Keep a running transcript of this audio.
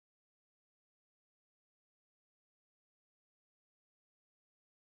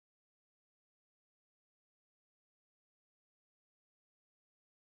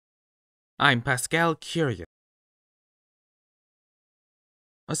I'm Pascal Curious.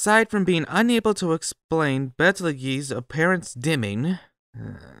 Aside from being unable to explain Betlegee's apparent dimming...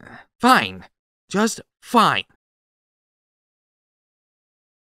 fine! Just fine!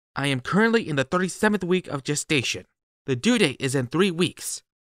 I am currently in the 37th week of gestation. The due date is in 3 weeks.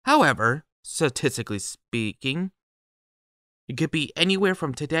 However, statistically speaking, it could be anywhere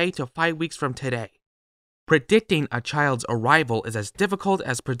from today to 5 weeks from today. Predicting a child's arrival is as difficult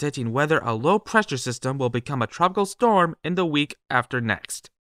as predicting whether a low-pressure system will become a tropical storm in the week after next.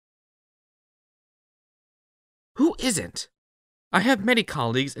 Who isn't? I have many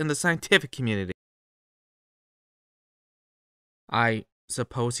colleagues in the scientific community. I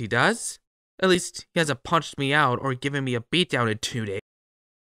suppose he does? At least he hasn't punched me out or given me a beatdown in 2 days.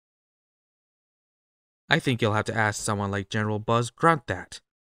 I think you'll have to ask someone like General Buzz Grunt that.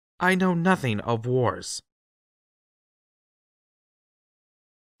 I know nothing of wars.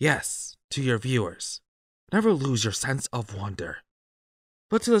 Yes, to your viewers, never lose your sense of wonder.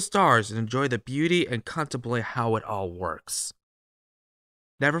 Look to the stars and enjoy the beauty and contemplate how it all works.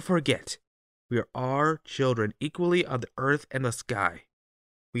 Never forget, we are children equally of the earth and the sky.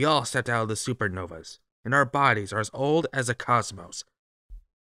 We all stepped out of the supernovas, and our bodies are as old as the cosmos.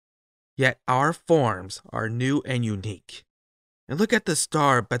 Yet our forms are new and unique. And look at the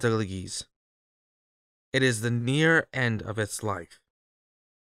star Betelgeuse. It is the near end of its life.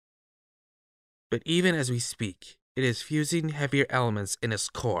 But even as we speak, it is fusing heavier elements in its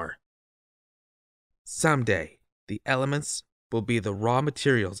core. Someday, the elements will be the raw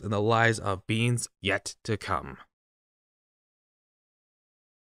materials in the lives of beings yet to come.